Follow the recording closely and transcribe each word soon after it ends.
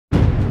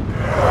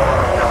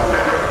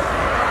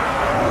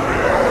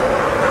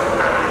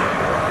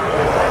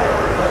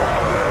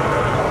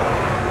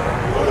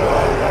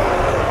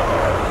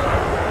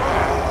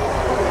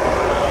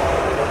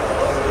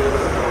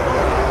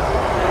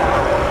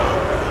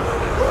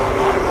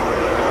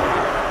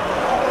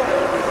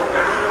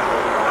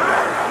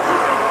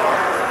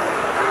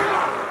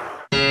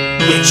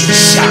Agent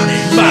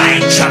shouting,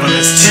 mind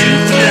travelers to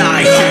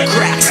fly through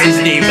cracks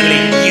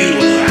enabling you,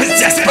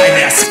 possessed by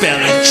their spell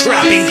and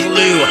trapping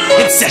glue,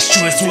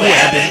 incestuous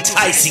web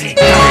enticing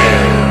through.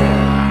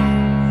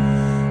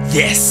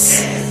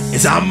 This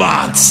is a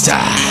monster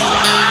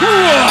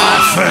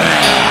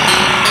warfare.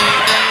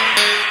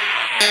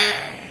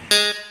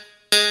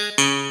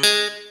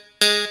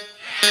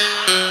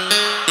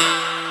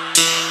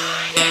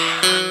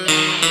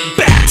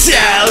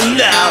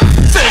 Battle of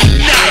the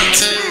night,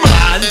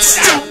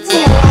 monster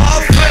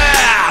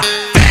warfare,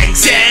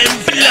 fangs and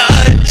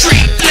blood,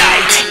 dream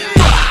light,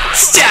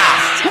 monster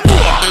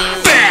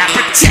warfare.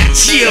 Protect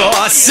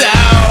your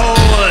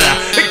soul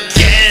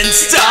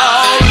against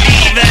all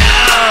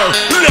evil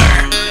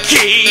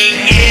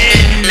lurking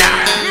in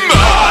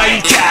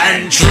mind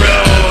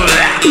control.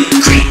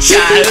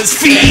 Creatures,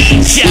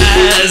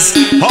 features,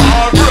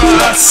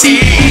 horror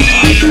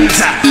scenes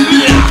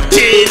locked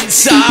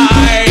inside